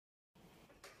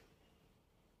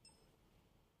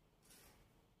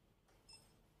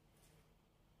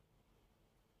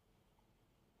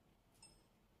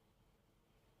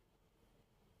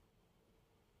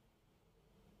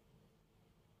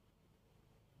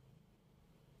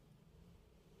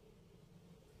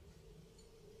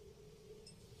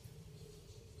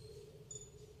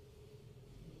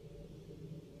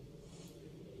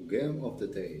game of the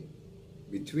day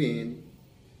between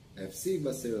FC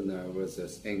Barcelona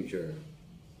versus Angel.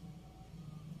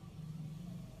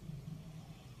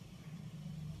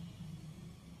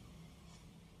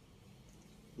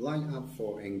 Line up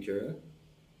for Angel,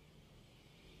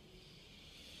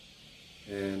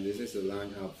 and this is the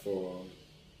line up for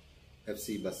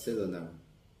FC Barcelona.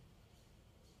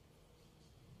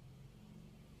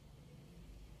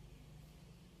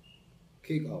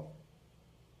 Kick off.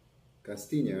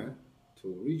 Castilla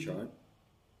to Richard,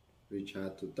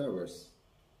 Richard to Towers,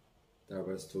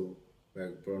 Towers to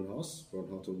Bronhorst,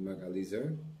 Bronhorst to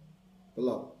McAllister,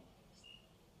 block,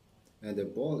 and the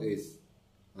ball is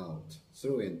out,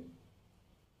 throw in.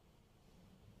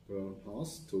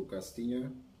 Bronhorst to Castilla,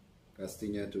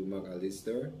 Castilla to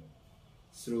McAllister,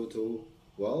 through to,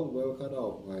 well cut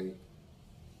off by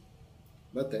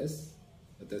Bates,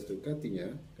 Bates to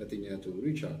Castilla, Castilla to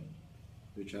Richard,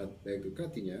 Richard back to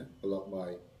Castilla, blocked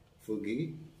by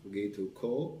Fugi, Fugi to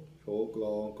Cole, Cole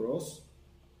long cross,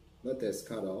 Bates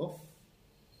cut off,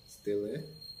 still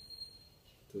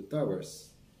to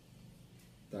Towers,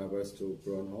 Towers to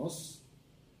Bronhorst,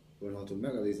 Bronhorst to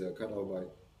McAllister, cut off by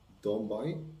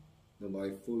Dombai,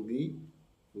 Fugi,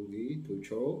 Fugi to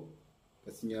Cho,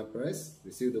 Castilla press,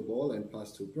 receive the ball and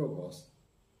pass to Bronhorst,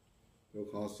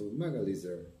 Bronhorst to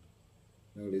McAllister,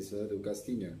 McAllister to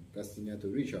Castilla, Castilla to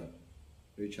Richard,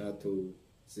 Richard to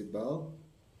Sibel,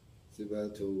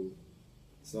 Sibel to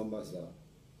Zombaza,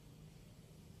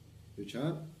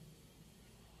 Richard,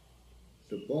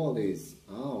 the ball is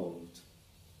out.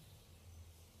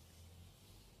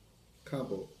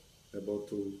 Cabo, the ball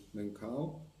to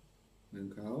Mancao,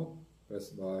 Mancao,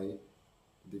 pressed by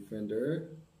defender,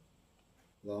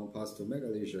 long pass to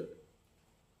McAllister,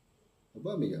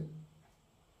 Aubameyang,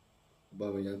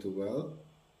 Aubameyang to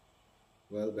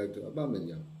Well back to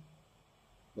Aubameyang,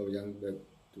 Aubameyang back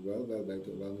to Well back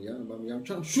to Aubameyang, Aubameyang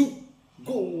chance, shoot,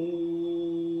 goal,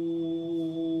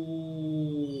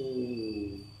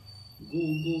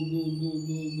 goal.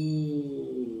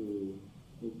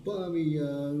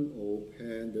 Aubameyang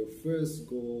opened the first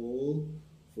goal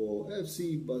for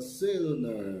FC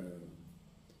Barcelona.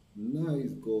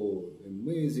 Nice goal,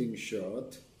 amazing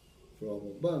shot from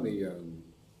Aubameyang.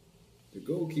 The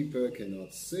goalkeeper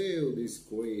cannot save this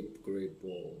great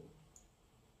ball.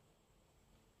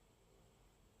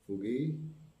 Fugi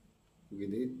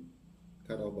did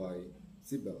cut off by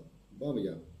Sibel.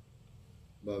 Aubameyang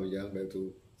back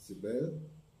to Sibel.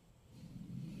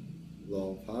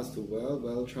 Long pass to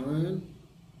Well trying.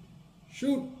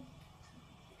 Shoot!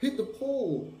 Hit the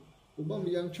pole!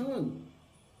 Aubameyang Chan.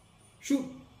 Shoot!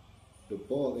 The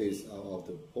ball is out of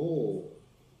the pole.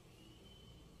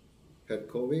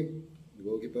 Petkovic, the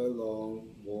goalkeeper, long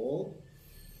ball.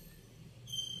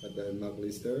 At the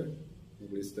McAllister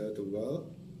to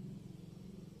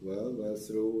Well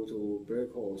through to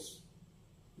Breakhorse.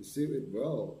 Receive it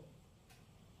well.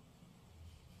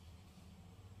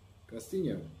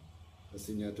 Castilla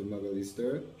to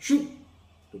McAllister. Shoot!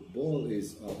 The ball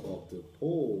is out of the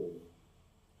pole.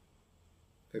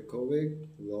 Pekovic,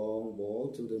 long ball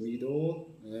to the middle,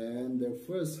 and the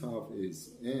first half is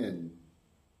end.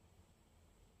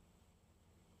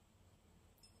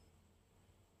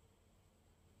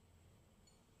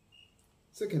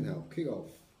 Second half, kickoff.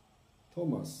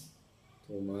 Thomas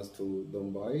to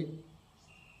Dombai.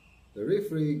 The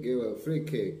referee gave a free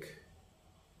kick.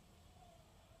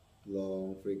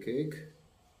 Long free kick.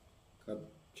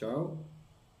 Cut Chow.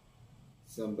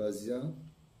 Zambazia.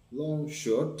 Long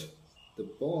shot. The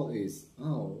ball is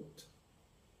out.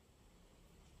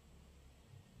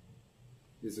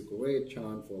 It's a great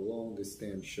chance for long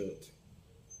distance shot,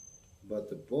 but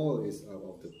the ball is out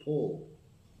of the pole.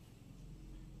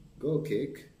 Goal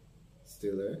kick,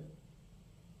 Stiller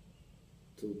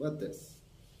to Bates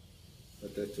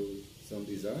to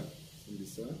Sambiza,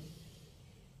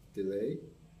 delay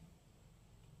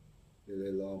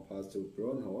long pass to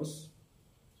Bronhorst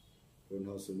to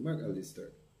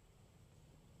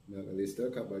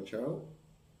McAllister cut by Chow,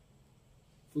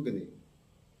 Fugani,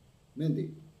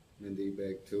 Mendy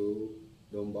back to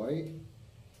Dombai,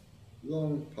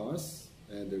 long pass,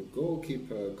 and the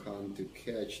goalkeeper can't to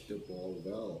catch the ball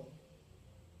well.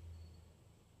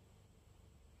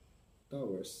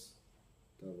 Towers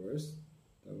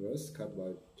cut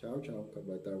by Chow cut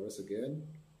by Towers again,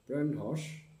 Bronhorst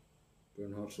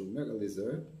to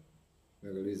McAllister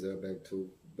back to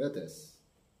Bates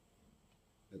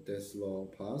long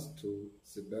pass to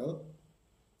Sibel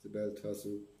to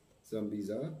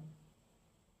Zambiza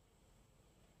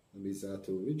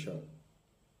to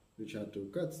Richard to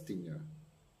Castilla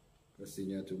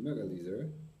to McAllister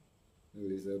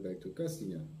back to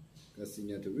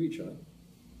Castilla to Richard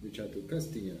Richard to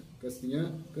Castilla.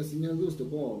 Castilla lose the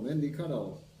ball. Mendy cut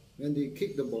off. Mendy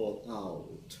kick the ball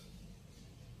out.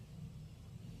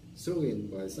 Throw in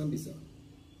by Sambisa.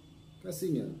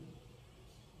 Castilla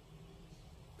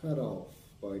cut off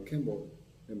by Campbell.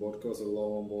 Campbell goes a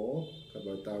long ball. Cut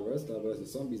by Tavares. Tavares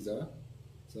to Sambisa.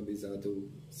 Sambisa to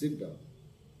Silva.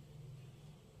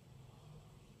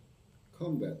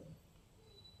 Combat.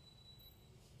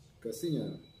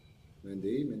 Castilla.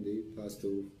 Mendy pass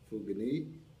to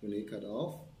Fugini. Fugini cut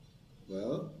off.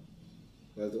 Well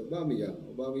to Aubameyang.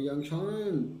 Aubameyang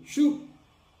shine. Shoot!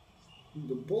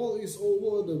 The ball is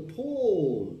over the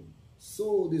pole.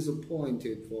 So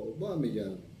disappointed for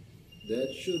Aubameyang.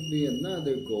 That should be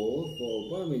another goal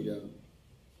for Aubameyang.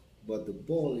 But the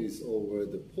ball is over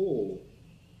the pole.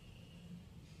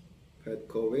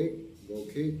 Petkovic, goal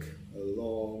kick, a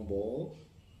long ball.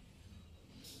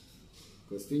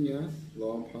 Castilla,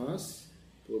 long pass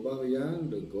to Aubameyang.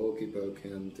 The goalkeeper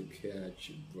can to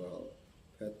catch well.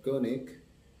 Petkovic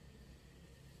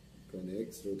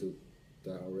through to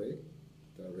Traore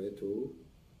to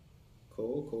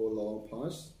Cole long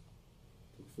pass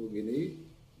to Fugini,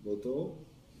 Boto,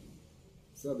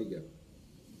 Zabiga.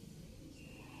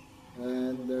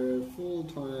 And the full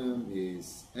time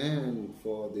is end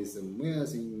for this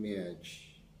amazing match.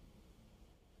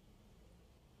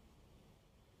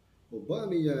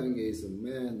 Aubameyang is a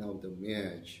man of the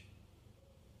match.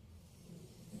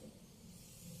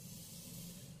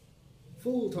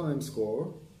 Full time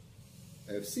score: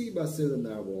 FC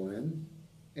Barcelona 1,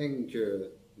 Angel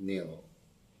 0.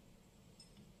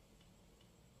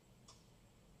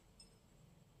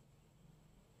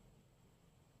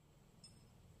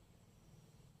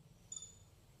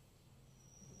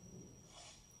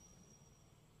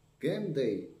 Game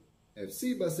day: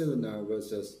 FC Barcelona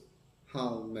versus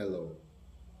Hull Melo.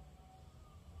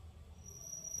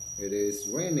 It is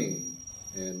raining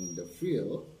in the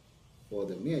field for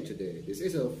the match today. This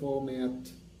is a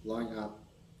format lineup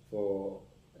for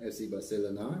FC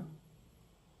Barcelona,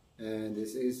 and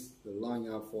this is the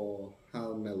lineup for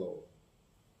Hull Melo.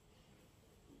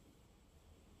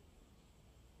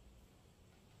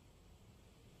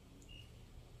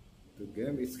 The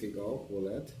game is kick off for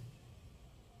that.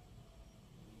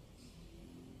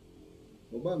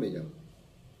 Aubameyang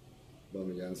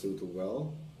through to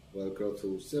well cross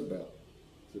to Sebel.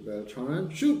 Sebel try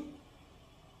and shoot.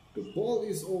 The ball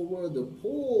is over the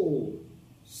pole.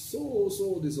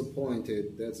 So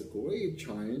disappointed. That's a great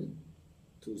chance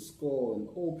to score an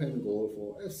open goal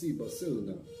for FC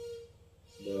Barcelona,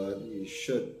 but he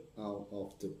shot out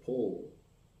of the pole.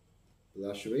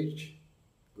 Blaswich,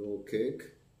 goal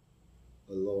kick,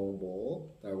 a long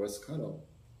ball. That was cut off.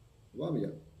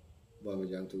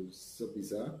 Aubameyang to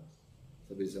Sabitzer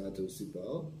to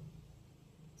Sibel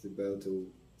to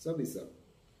Sabitzer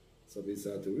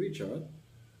to Richard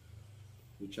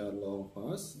long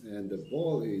pass, and the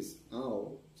ball is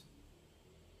out.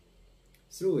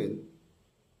 Throw in.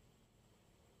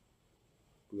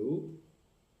 Glue.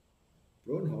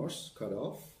 Bronhorst cut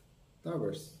off.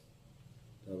 Tavares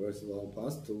long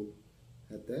pass to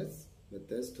Hedes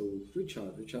to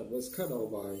Richard. Richard was cut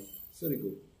off by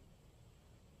Sirigu.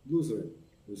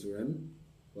 Lutheran,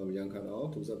 Aubameyang cut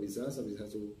off to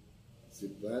Sabitzer to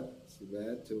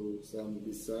Sibet to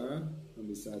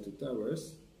Sambisa to Tavares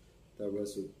to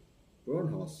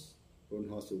Bronhorst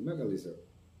to McAllister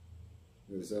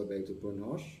back to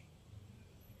Bronhorst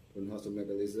to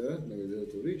McAllister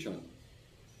to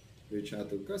Richard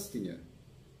to Castilla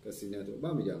to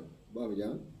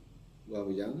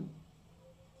Aubameyang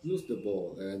lose the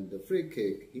ball, and the free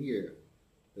kick here.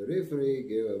 The referee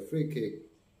gave a free kick.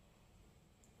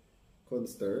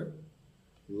 Conster,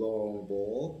 long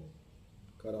ball,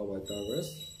 cut out by Tavares,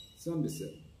 Sambisa.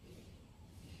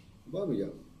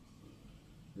 Aubameyang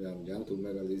to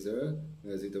McAllister,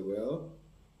 as it well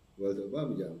to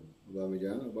Aubameyang,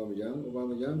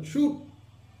 shoot,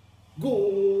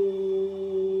 goal,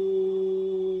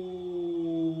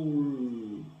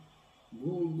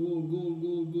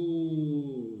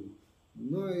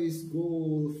 nice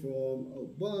goal from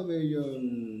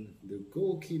Aubameyang. The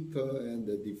goalkeeper and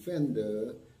the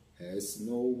defender has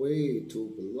no way to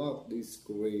block this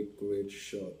great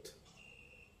shot.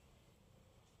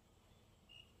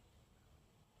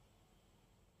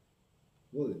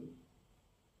 William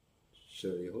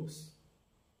Sherry Host.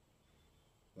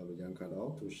 Aubameyang cut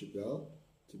out to Sibel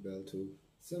to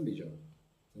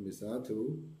Sambisa to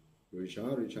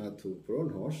Richard to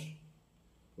Bronhorst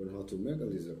to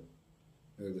McAllister.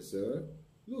 McAllister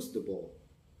lose the ball.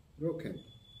 Roken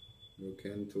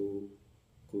to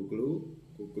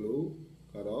Kuglu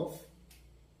cut off.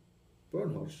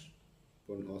 Bronhorst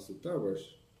to Tavares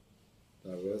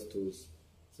Traverse to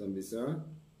Sambisa.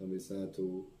 Sambisa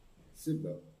to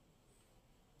Sibel.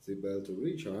 Sibel to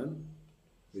Richard.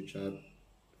 Richard.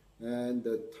 And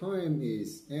the time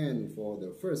is end for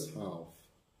the first half.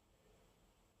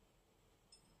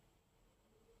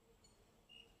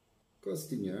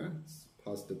 Costinha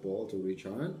pass the ball to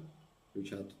Richard.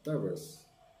 Richard to Tavares.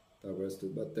 Tavares to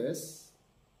Bates.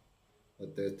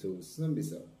 Bates to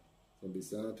Sambisa.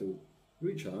 Sambisa to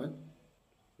Richard.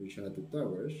 Richard to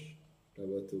Tavares.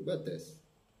 Tavares to Bates.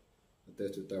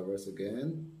 Bates to Tavares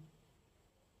again.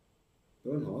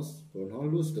 Burnhouse.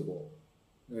 Burnhouse lose the ball.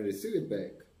 And receive it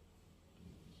back.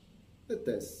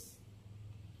 Bates.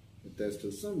 Bates to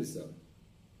Sambisa.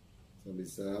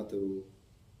 Sambisa to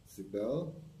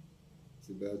Sibel.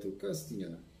 Sibel to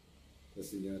Costinha.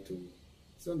 Costinha to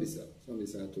Sambisa.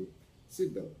 Sambisa to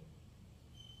Sibel.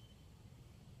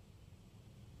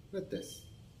 Bates.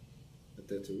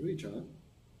 Bates to Richard.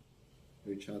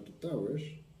 Richard to Towers.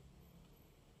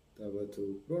 Towers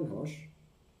to Bronhosh.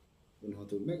 Bronhosh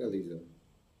to Megalizer.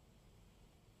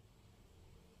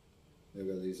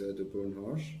 Megalizer to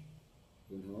Bronhosh.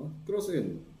 Bronhosh. Cross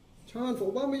in. Chance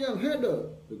for Aubameyang header.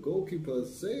 The goalkeeper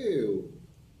save.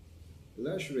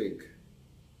 Lashwick.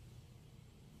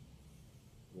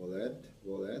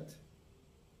 Wallet.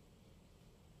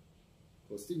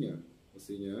 Costinha.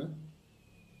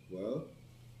 Well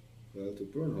to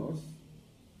Bronhouse.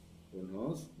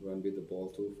 Bronhouse run with the ball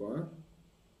too far.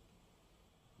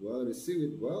 Well, receive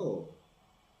it well.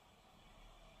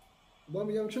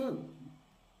 Aubameyang Chan.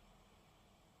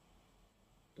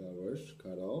 Towers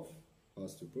cut off.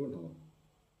 Pass to Bronhouse.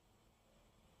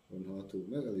 Bronhouse to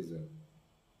Megalizer.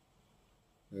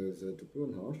 Megalizer to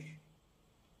Bronhouse.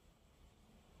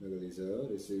 Megalizer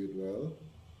receive it well.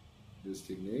 Use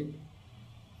technique.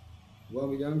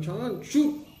 Aubameyang Chan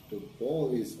shoot. The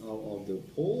ball is out of the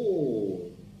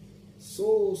pole.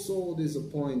 So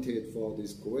disappointed for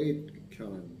this great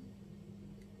chance.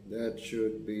 That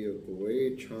should be a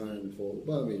great chance for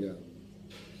Aubameyang.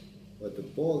 But the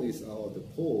ball is out of the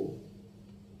pole.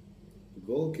 The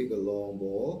goal kick a long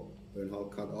ball.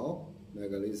 Bernhard cut off.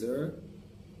 Megalizer.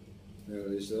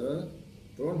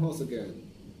 Bronhouse again.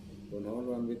 Bronhouse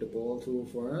run with the ball too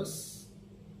fast.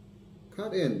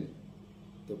 Cut in.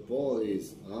 The ball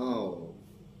is out.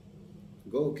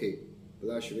 Goal kick.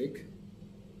 Blashwick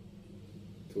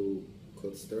to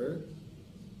Kutster.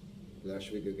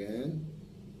 Blashwick again.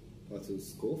 Pass to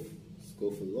Scoof.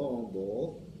 Scoof a long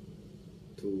ball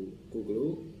to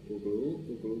Kuglu.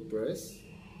 Kuglu press.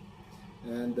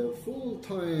 And the full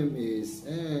time is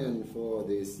end for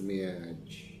this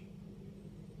match.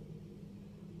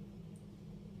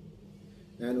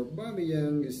 And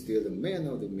Aubameyang is still the man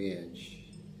of the match.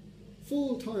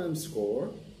 Full time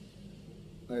score.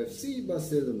 FC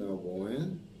Barcelona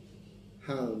 1,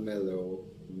 Hull Melo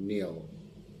 0.